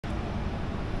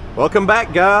Welcome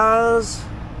back, guys.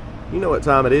 You know what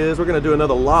time it is. We're going to do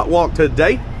another lot walk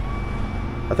today.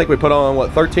 I think we put on,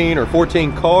 what, 13 or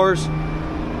 14 cars.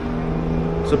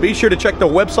 So be sure to check the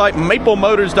website,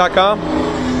 maplemotors.com.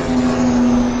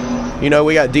 You know,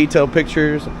 we got detailed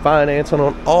pictures and financing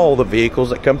on all the vehicles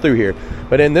that come through here.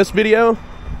 But in this video,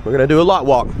 we're going to do a lot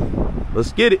walk.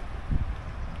 Let's get it.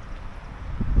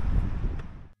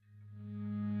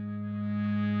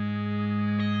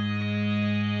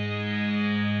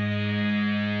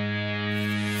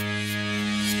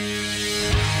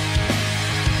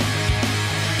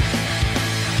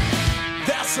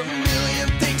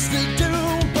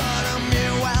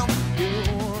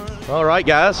 All right,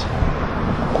 guys,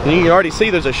 and you can already see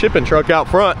there's a shipping truck out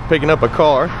front picking up a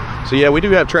car. So yeah, we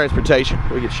do have transportation.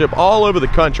 We can ship all over the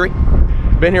country.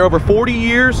 Been here over 40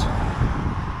 years.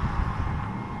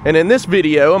 And in this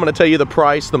video, I'm going to tell you the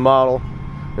price, the model,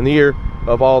 and the year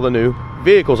of all the new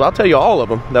vehicles. I'll tell you all of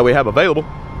them that we have available.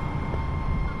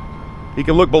 You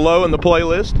can look below in the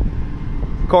playlist.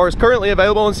 Cars currently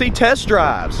available and see test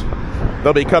drives.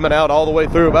 They'll be coming out all the way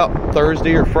through about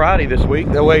Thursday or Friday this week.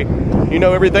 That way you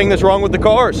know everything that's wrong with the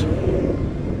cars.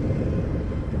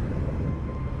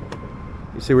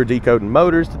 You see we're decoding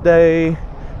motors today,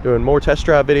 doing more test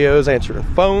drive videos, answering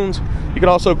phones. You can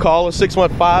also call us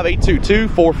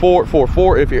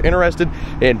 615-822-4444 if you're interested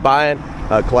in buying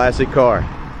a classic car.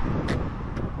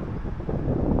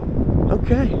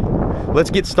 Okay, let's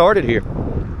get started here.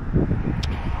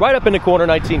 Right up in the corner,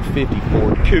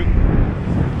 1954 coupe.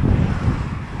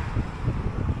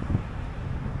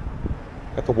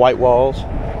 Got the white walls,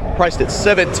 priced at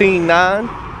 $17,900.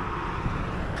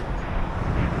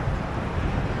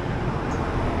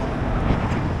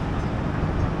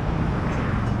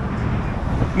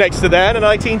 Next to that, a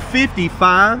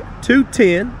 1955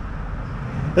 210.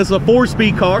 This is a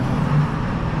 4-speed car.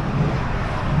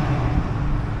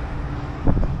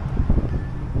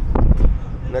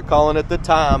 And they're calling it the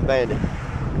Time Bandit.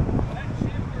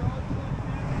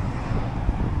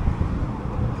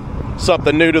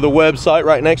 Something new to the website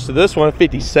right next to this one, a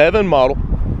 57 model.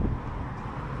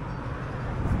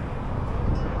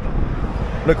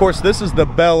 And of course, this is the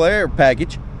Bel Air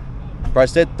package,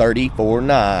 priced at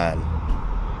 $34,900.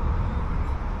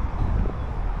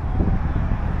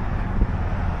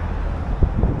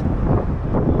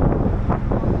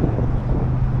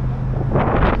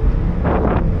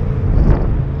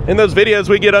 In those videos,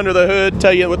 we get under the hood,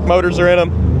 tell you what motors are in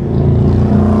them.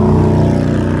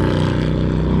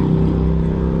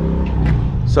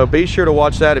 So be sure to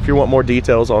watch that if you want more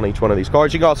details on each one of these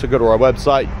cars. You can also go to our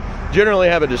website. Generally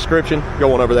have a description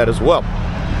going over that as well.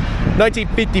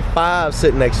 1955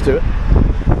 sitting next to it.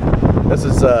 This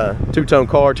is a two-tone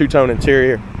car, two-tone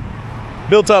interior.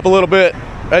 Built up a little bit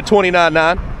at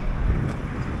 $29,900.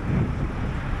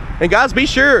 And guys, be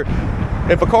sure,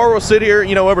 if a car will sit here,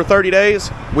 you know, over 30 days,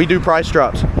 we do price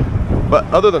drops. But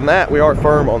other than that, we are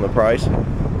firm on the price.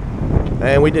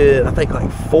 And we did, I think, like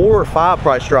 4 or 5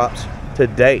 price drops to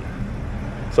date.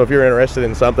 So if you're interested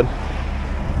in something,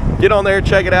 get on there,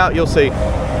 check it out, you'll see.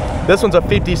 This one's a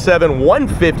 57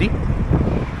 150,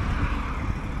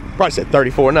 priced at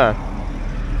 $34,900.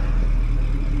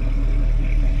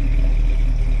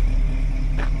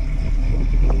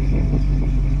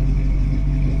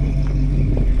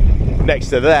 Next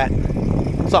to that,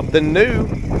 something new,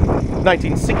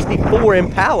 1964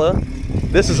 Impala.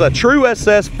 This is a true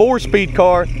SS 4-speed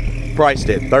car, priced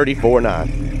at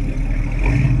 $34,900.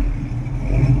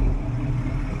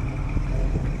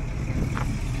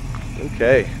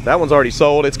 Okay, that one's already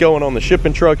sold. It's going on the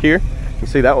shipping truck here. You can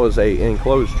see that was a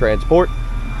enclosed transport.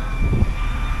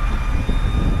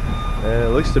 And it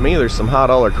looks to me there's some high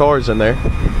dollar cars in there.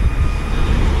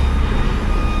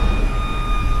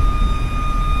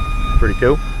 Pretty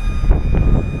cool.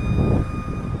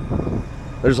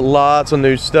 There's lots of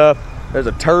new stuff. There's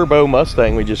a turbo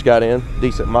Mustang we just got in.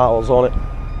 Decent miles on it.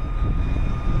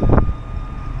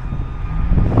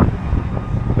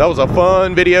 That was a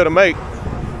fun video to make.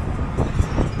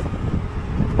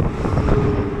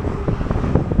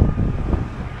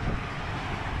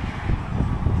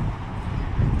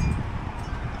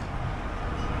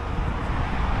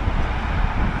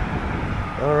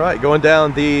 All right, going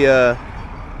down the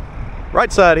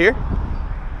right side here.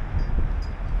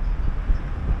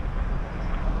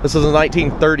 This is a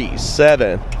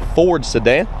 1937 Ford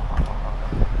sedan,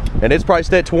 and it's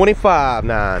priced at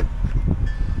 $25,900.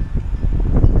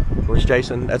 Of course,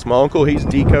 Jason, that's my uncle. He's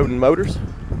decoding motors.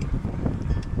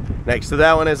 Next to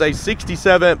that one is a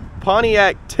 67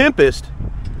 Pontiac Tempest.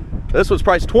 This was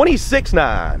priced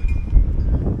 $26,900.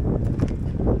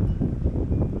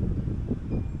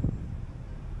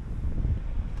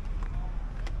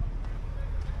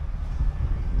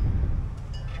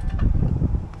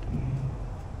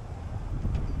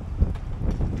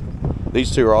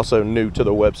 These two are also new to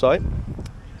the website.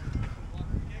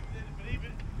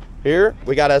 Here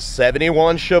we got a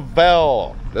 71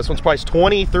 Chevelle. This one's priced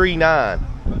 $23,900.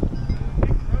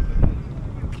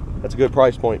 That's a good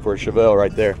price point for a Chevelle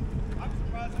right there.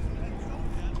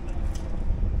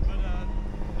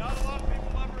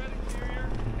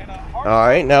 All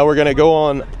right, now we're gonna go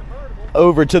on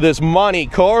over to this Monte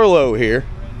Carlo here.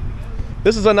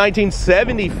 This is a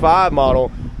 1975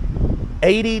 model.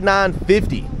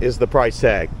 $8,950 is the price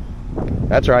tag.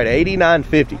 That's right,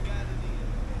 $8,950.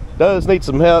 Does need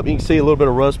some help. You can see a little bit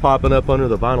of rust popping up under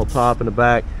the vinyl top in the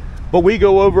back, but we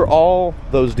go over all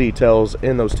those details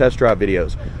in those test drive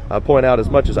videos. I point out as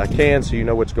much as I can so you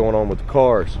know what's going on with the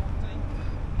cars.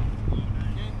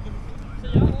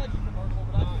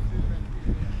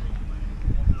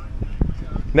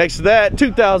 Next to that,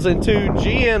 2002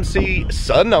 GMC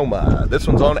Sonoma. This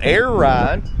one's on air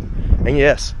ride, and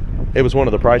yes, it was one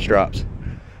of the price drops.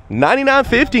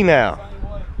 $99.50 now.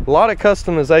 A lot of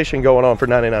customization going on for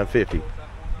 $99.50.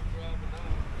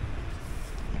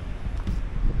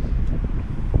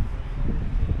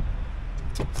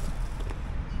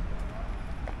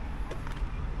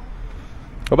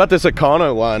 What about this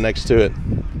Econo line next to it?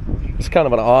 It's kind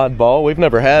of an oddball. We've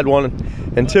never had one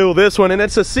until this one, and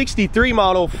it's a 63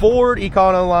 model Ford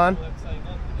Econo line.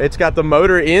 It's got the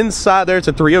motor inside there. It's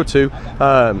a 302,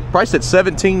 priced at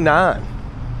 $17,900.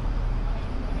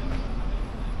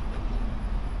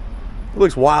 It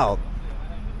looks wild.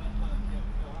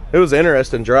 It was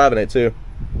interesting driving it too.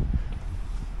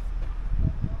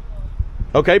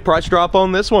 Okay, price drop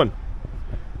on this one.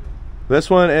 This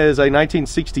one is a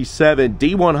 1967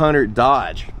 D100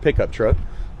 Dodge pickup truck.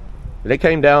 They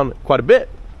came down quite a bit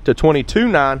to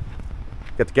 $22,900.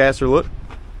 Got the gasser look.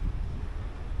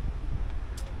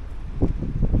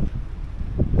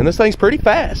 And this thing's pretty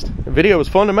fast. The video was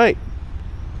fun to make.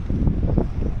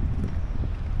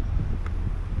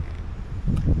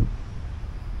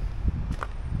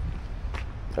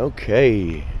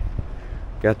 Okay,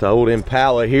 got the old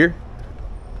Impala here.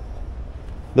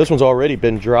 This one's already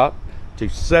been dropped to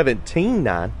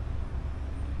 $17,900.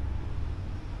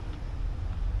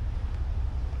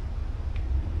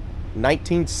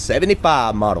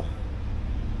 $1975 model.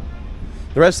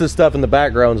 The rest of the stuff in the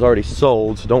background is already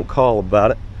sold, so don't call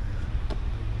about it.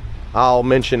 I'll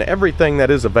mention everything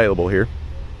that is available here.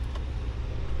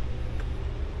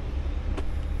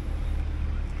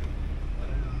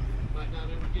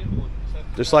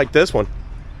 Just like this one.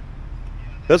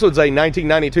 This one's a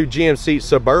 1992 GMC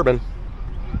Suburban.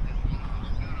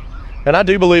 And I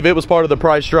do believe it was part of the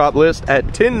price drop list at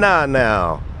 $10,900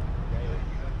 now.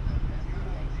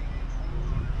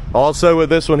 Also with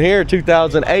this one here,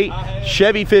 2008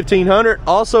 Chevy 1500,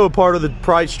 also a part of the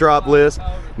price drop list,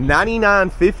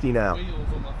 $99.50 now.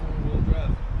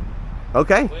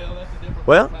 Okay.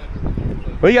 Well,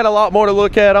 we got a lot more to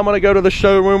look at. I'm going to go to the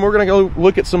showroom. We're going to go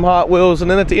look at some Hot Wheels,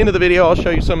 and then at the end of the video, I'll show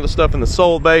you some of the stuff in the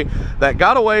sold bay that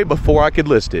got away before I could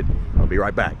list it. I'll be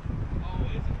right back.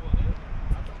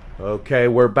 Okay,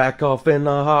 we're back off in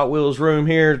the Hot Wheels room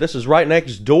here. This is right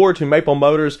next door to Maple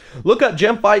Motors. Look up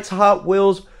Jim Fights Hot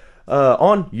Wheels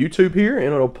on YouTube here,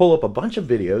 and it'll pull up a bunch of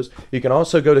videos. You can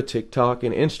also go to TikTok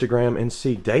and Instagram and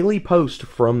see daily posts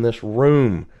from this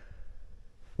room.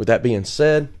 With that being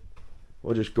said,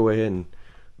 we'll just go ahead and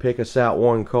pick us out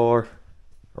one car,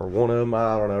 or one of them,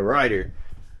 I don't know, right here.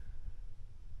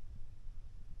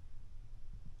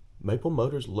 Maple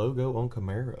Motors logo on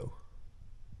Camaro.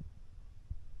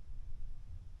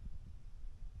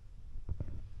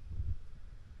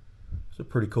 It's a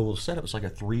pretty cool setup. It's like a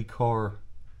 3-car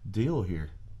deal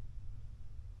here.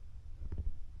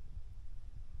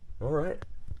 All right.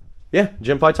 Yeah,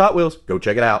 Jim Fights Hot Wheels. Go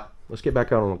check it out. Let's get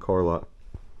back out on the car lot.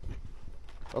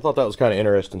 I thought that was kind of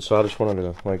interesting, so I just wanted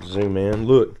to like zoom in.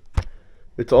 Look,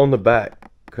 it's on the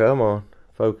back. Come on,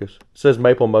 focus. It says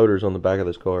Maple Motors on the back of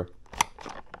this car.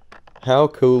 How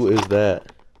cool is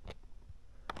that?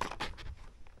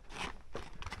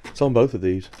 It's on both of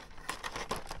these.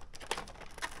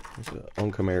 It's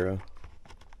on Camaro.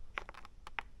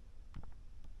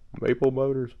 Maple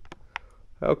Motors.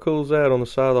 How cool is that on the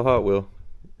side of the Hot Wheel?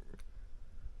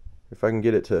 If I can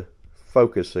get it to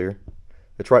focus here.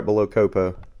 It's right below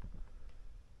Copo.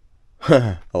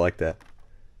 I like that.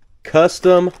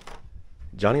 Custom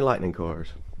Johnny Lightning cars.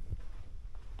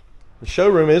 The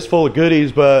showroom is full of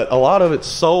goodies, but a lot of it's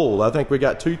sold. I think we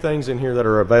got 2 things in here that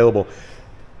are available.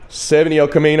 70 El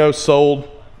Camino sold.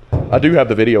 I do have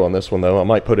the video on this one though. I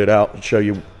might put it out and show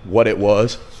you what it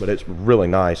was, but it's really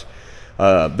nice.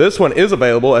 This one is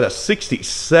available at a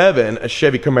 67 a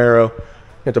Chevy Camaro.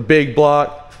 It's a big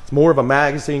block. It's more of a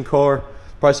magazine car.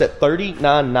 Priced at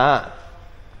 $39,900.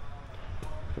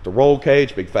 with the roll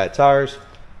cage, big fat tires.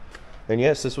 And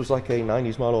yes, this was like a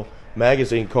 90s model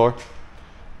magazine car,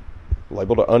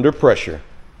 labeled Under Pressure.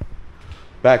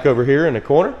 Back over here in the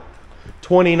corner,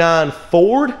 29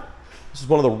 Ford. This is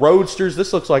one of the Roadsters.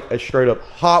 This looks like a straight up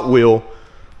Hot Wheel,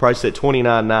 priced at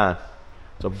 $29,900.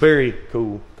 It's a very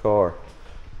cool car.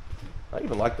 I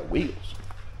even like the wheels.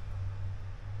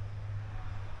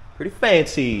 Pretty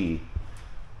fancy.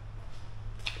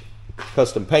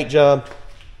 Custom paint job.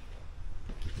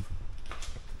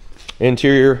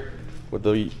 Interior with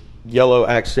the yellow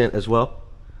accent as well.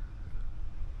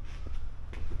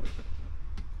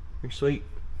 Pretty sweet.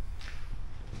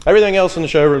 Everything else in the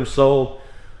showroom sold.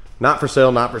 Not for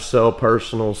sale, not for sale,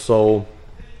 personal, sold.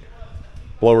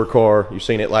 Blower car, you've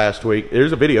seen it last week.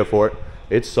 There's a video for it.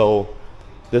 It's sold.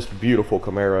 This beautiful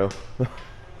Camaro,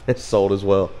 it's sold as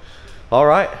well. All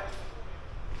right.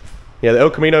 Yeah, the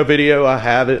El Camino video, I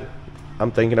have it.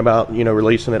 I'm thinking about, you know,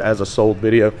 releasing it as a sold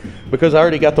video because I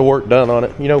already got the work done on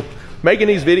it. You know, making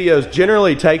these videos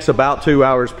generally takes about 2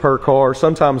 hours per car,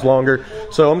 sometimes longer.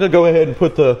 So I'm gonna go ahead and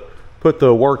put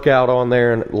the workout on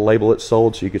there and label it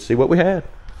sold so you can see what we had.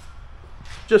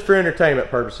 Just for entertainment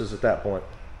purposes at that point.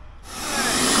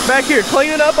 Back here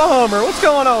cleaning up a Hummer. What's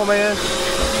going on, man?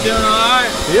 Doing all right?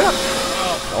 Yeah.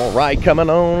 Oh. All right, coming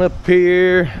on up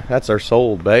here. That's our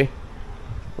sold bay.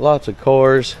 Lots of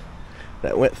cars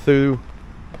that went through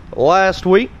last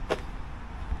week.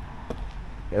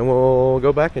 And we'll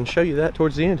go back and show you that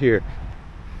towards the end here.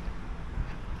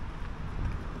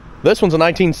 This one's a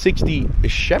 1960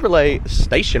 Chevrolet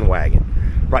station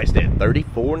wagon, priced at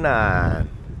 $34,900.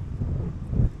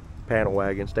 Panel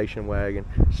wagon, station wagon.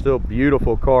 Still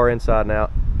beautiful car inside and out.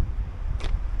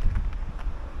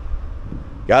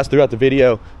 Guys, throughout the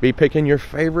video, be picking your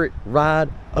favorite ride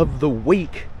of the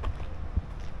week.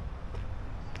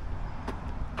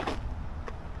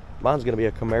 Mine's gonna be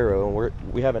a Camaro, and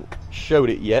we haven't showed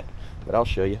it yet, but I'll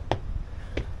show you.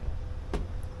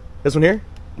 This one here,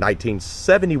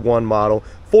 1971 model,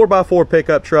 4x4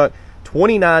 pickup truck,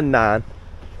 $29,900.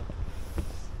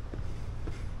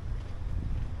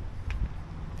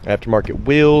 Aftermarket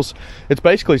wheels. It's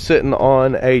basically sitting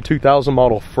on a 2000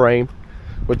 model frame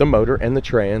with the motor and the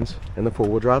trans and the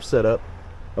four-wheel drive setup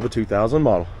of a 2000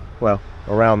 model. Well,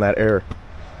 around that era.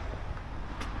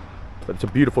 But it's a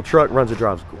beautiful truck, runs and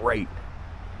drives great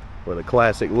with a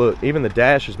classic look. Even the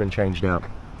dash has been changed out.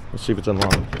 Let's see if it's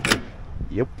unlocked.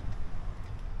 Yep.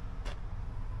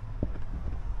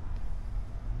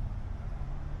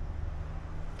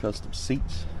 Custom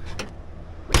seats.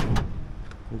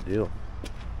 Good deal.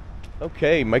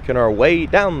 Okay, making our way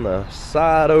down the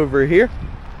side over here.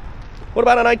 What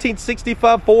about a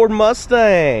 1965 Ford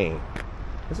Mustang?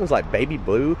 This one's like baby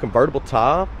blue, convertible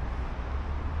top.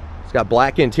 It's got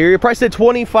black interior, priced at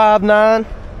 $25,900.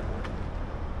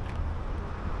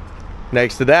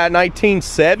 Next to that,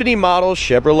 1970 model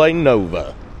Chevrolet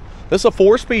Nova. This is a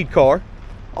 4-speed car,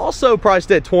 also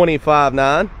priced at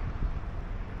 $25,900.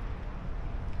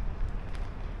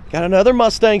 Got another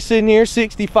Mustang sitting here,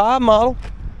 65 model.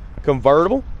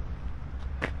 Convertible,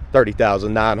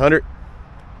 $30,900.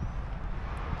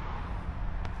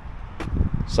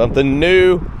 Something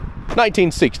new,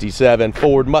 1967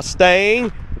 Ford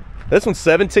Mustang. This one's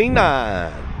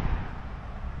 $17,900.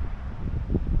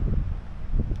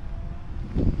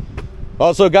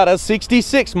 Also got a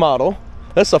 66 model.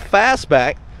 That's a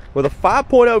fastback with a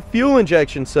 5.0 fuel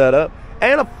injection setup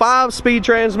and a 5-speed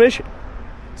transmission.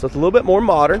 So it's a little bit more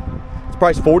modern. It's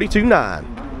priced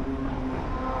 $42,900.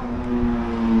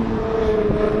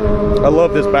 I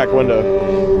love this back window.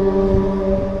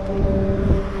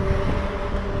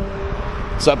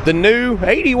 Something new,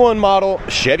 81 model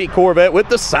Chevy Corvette with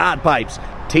the side pipes,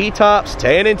 T-tops,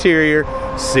 tan interior,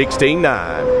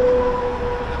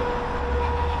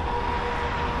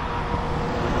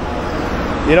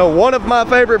 $16,900. You know, one of my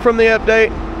favorite from the update,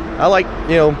 I like,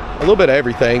 you know, a little bit of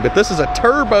everything, but this is a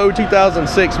turbo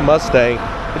 2006 Mustang.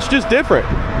 It's just different.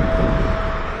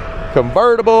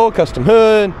 Convertible, custom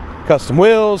hood, custom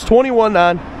wheels,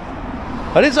 $21,900.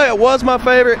 I didn't say it was my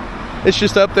favorite. It's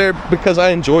just up there because I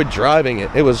enjoyed driving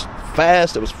it. It was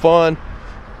fast, it was fun.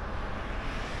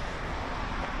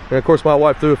 And of course my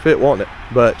wife threw a fit wanting it,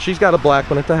 but she's got a black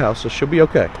one at the house, so she'll be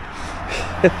okay.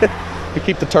 We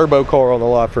keep the turbo car on the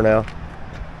lot for now.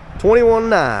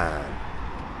 $21,900.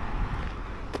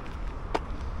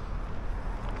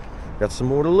 Got some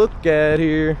more to look at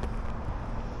here.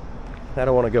 How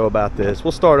do I want to go about this?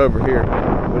 We'll start over here with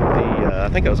the, I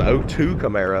think it was 02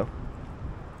 Camaro.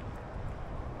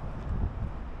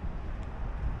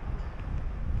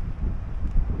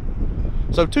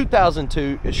 So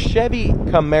 2002 is Chevy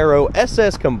Camaro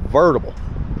SS convertible.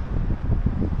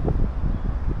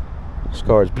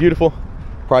 car is beautiful.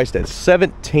 Priced at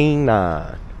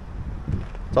 $17,900.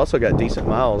 It's also got decent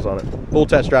miles on it. Full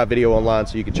test drive video online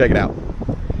so you can check it out.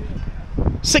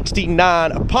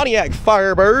 69, a Pontiac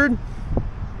Firebird.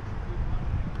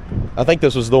 I think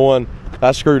this was the one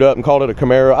I screwed up and called it a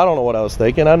Camaro. I don't know what I was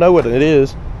thinking. I know what it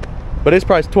is, but it's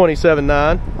priced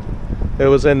 $27,900. It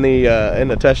was in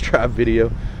the test drive video.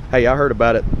 Hey, I heard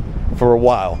about it for a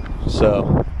while,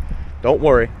 so don't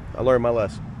worry. I learned my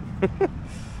lesson.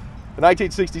 The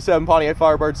 1967 Pontiac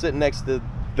Firebird sitting next to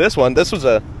this one. This was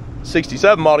a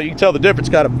 67 model. You can tell the difference.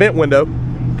 Got a vent window.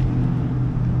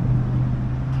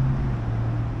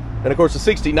 And of course the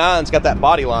 69's got that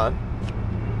body line.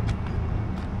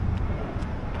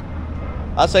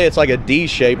 I say it's like a D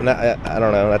shape, and I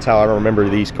don't know, that's how I remember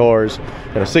these cars.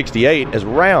 And a 68 is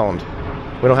round.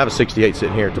 We don't have a 68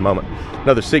 sitting here at the moment.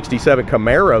 Another 67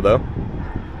 Camaro though.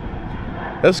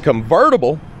 This is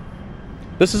convertible.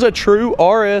 This is a true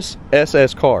RS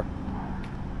SS car.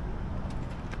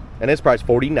 And it's priced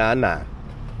 $49,900.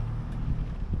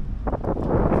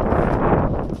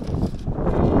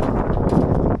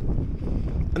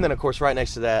 And then of course right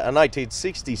next to that, a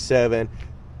 1967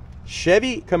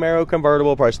 Chevy Camaro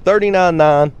convertible, priced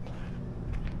 $39,900.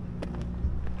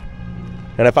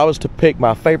 And if I was to pick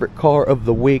my favorite car of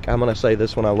the week, I'm gonna say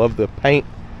this one. I love the paint.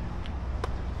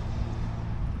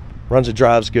 Runs and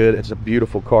drives good. It's a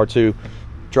beautiful car too.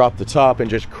 Drop the top and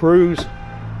just cruise.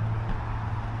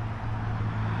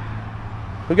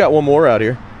 We got one more out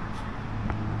here.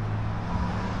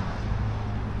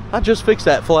 I just fixed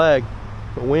that flag.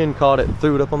 The wind caught it and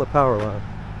threw it up on the power line.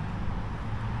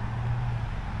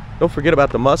 Don't forget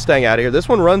about the Mustang out here. This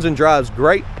one runs and drives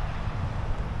great.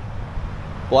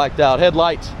 Blacked out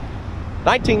headlights.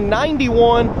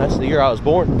 1991. That's the year I was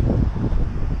born.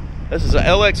 This is an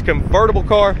LX convertible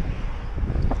car.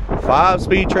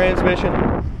 5-speed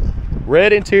transmission.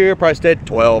 Red interior, priced at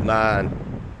 $12,900.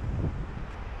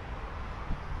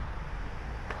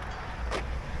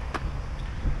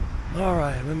 All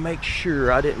right, let me make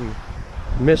sure I didn't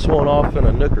miss one off in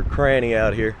a nook or cranny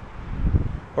out here.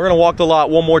 We're gonna walk the lot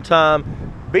one more time.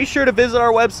 Be sure to visit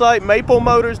our website,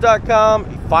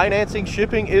 maplemotors.com. Financing,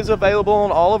 shipping is available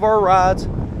on all of our rides.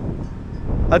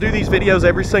 I do these videos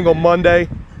every single Monday.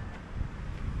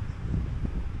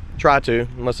 Try to,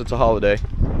 unless it's a holiday.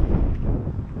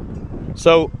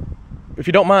 So, if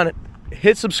you don't mind,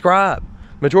 hit subscribe.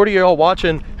 Majority of y'all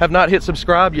watching have not hit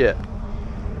subscribe yet.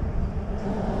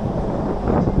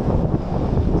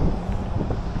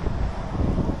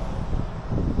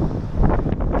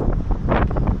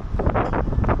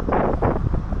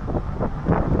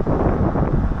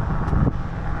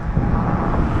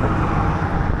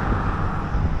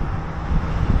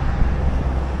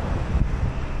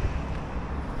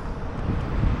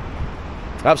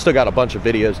 I've still got a bunch of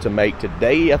videos to make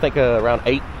today. I think around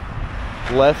 8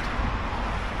 left,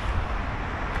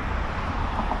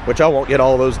 which I won't get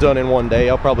all those done in one day.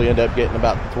 I'll probably end up getting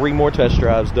about 3 more test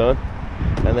drives done,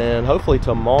 and then hopefully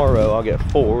tomorrow I'll get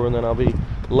 4, and then I'll be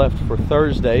left for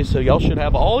Thursday. So y'all should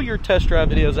have all your test drive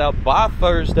videos out by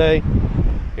Thursday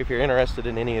if you're interested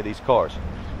in any of these cars.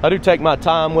 I do take my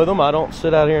time with them. I don't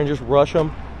sit out here and just rush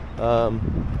them. I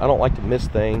don't like to miss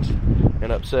things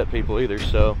and upset people either,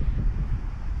 so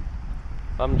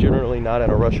I'm generally not in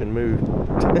a rushing mood.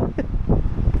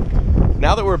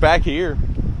 Now that we're back here,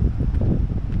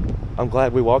 I'm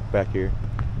glad we walked back here,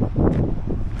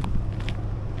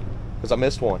 because I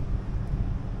missed one.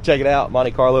 Check it out, Monte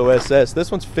Carlo SS.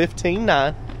 This one's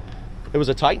 $15,900. It was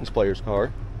a Titans player's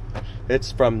car.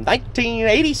 It's from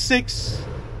 1986.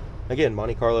 Again,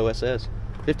 Monte Carlo SS.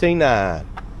 $15,900.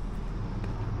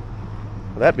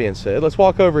 With that being said, let's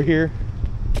walk over here.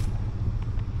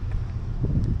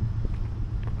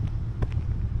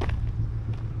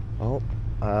 Oh,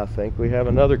 I think we have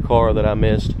another car that I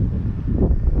missed.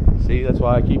 See, that's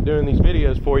why I keep doing these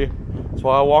videos for you. That's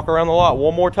why I walk around the lot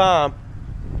one more time.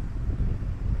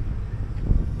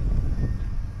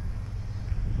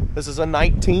 This is a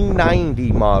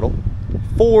 1990 model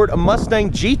Ford Mustang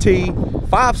GT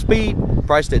 5-speed,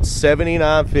 priced at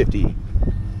 $79.50.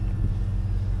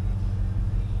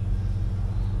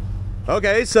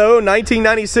 Okay, so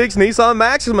 1996 Nissan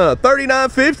Maxima,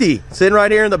 $39.50, sitting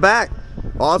right here in the back.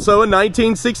 Also a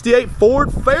 1968 Ford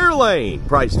Fairlane,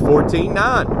 priced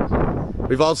 $14.9.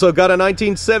 We've also got a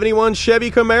 1971 Chevy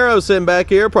Camaro sitting back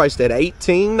here, priced at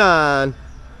 $18.9.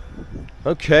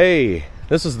 Okay,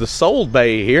 this is the sold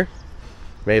bay here.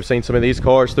 You may have seen some of these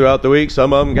cars throughout the week.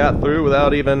 Some of them got through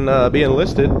without even being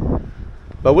listed.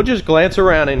 But we'll just glance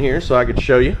around in here so I could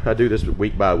show you. I do this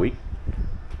week by week.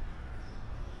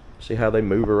 See how they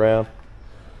move around.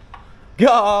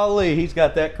 Golly, he's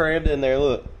got that crammed in there,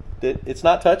 look. It's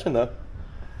not touching though.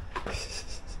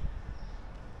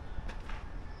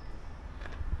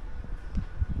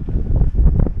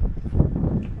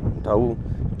 Oh,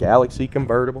 Galaxy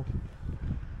convertible.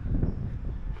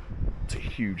 It's a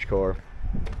huge car.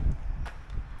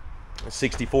 A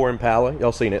 64 Impala.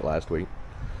 Y'all seen it last week.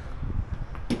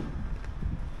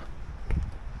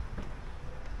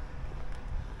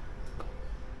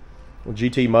 Well,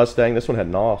 GT Mustang. This one had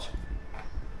NOS.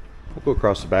 We'll go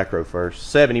across the back row first.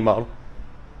 70 model.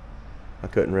 I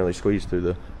couldn't really squeeze through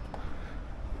the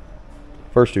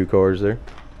first two cars there.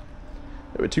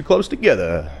 They were too close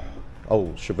together.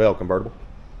 Old Chevelle convertible.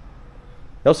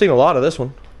 Y'all seen a lot of this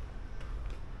one.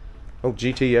 Oh,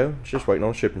 GTO. It's just waiting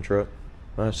on a shipping truck,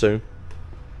 I assume.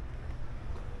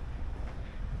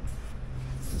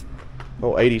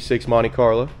 Oh, 86 Monte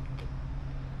Carlo.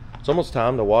 It's almost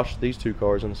time to wash these two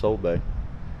cars in the Soul Bay.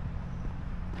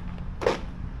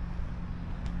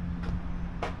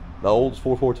 The Olds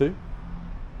 442.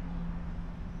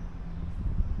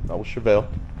 That was Chevelle.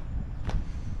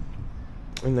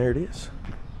 And there it is.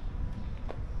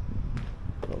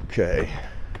 Okay.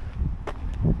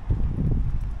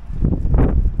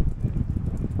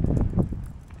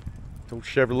 Old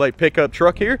Chevrolet pickup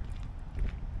truck here.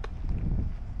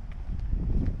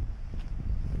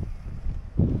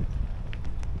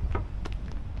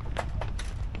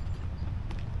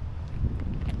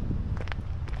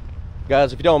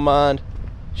 Guys, if you don't mind,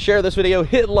 share this video,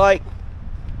 hit like.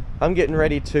 I'm getting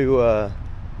ready to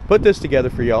put this together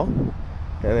for y'all and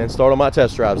then start on my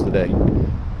test drives today.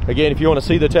 Again, if you want to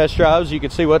see the test drives, you can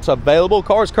see what's available.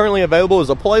 Cars currently available is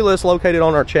a playlist located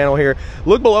on our channel here.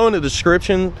 Look below in the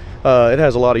description. It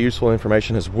has a lot of useful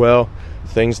information as well.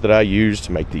 Things that I use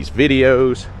to make these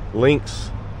videos,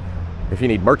 links, if you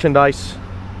need merchandise.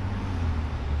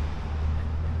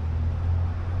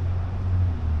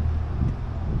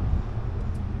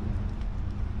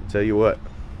 Tell you what.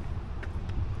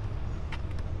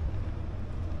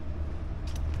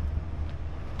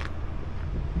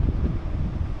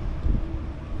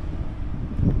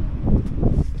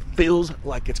 Feels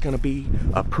like it's gonna be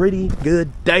a pretty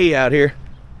good day out here.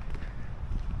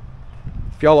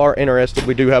 If y'all are interested,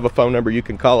 we do have a phone number you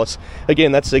can call us.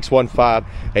 Again, that's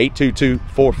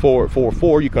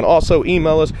 615-822-4444. You can also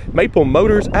email us,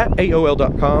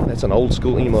 maplemotors@aol.com. That's an old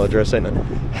school email address, ain't it?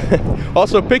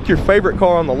 Also, pick your favorite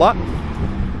car on the lot.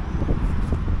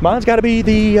 Mine's got to be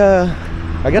the,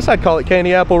 I guess I'd call it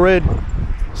candy apple red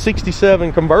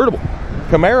 67 convertible.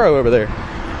 Camaro over there.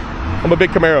 I'm a big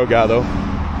Camaro guy though.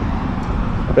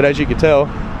 But as you can tell,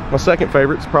 my second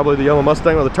favorite is probably the yellow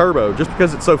Mustang with a turbo, just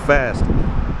because it's so fast.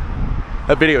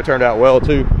 That video turned out well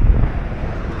too.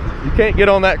 You can't get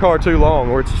on that car too long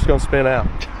or it's just gonna spin out.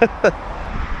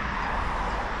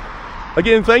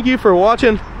 Again, thank you for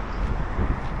watching.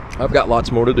 I've got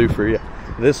lots more to do for you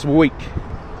this week.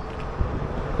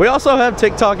 We also have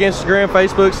TikTok, Instagram,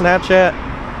 Facebook, Snapchat.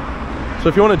 So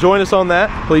if you want to join us on that,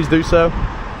 please do so.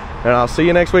 And I'll see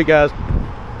you next week, guys.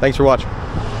 Thanks for watching.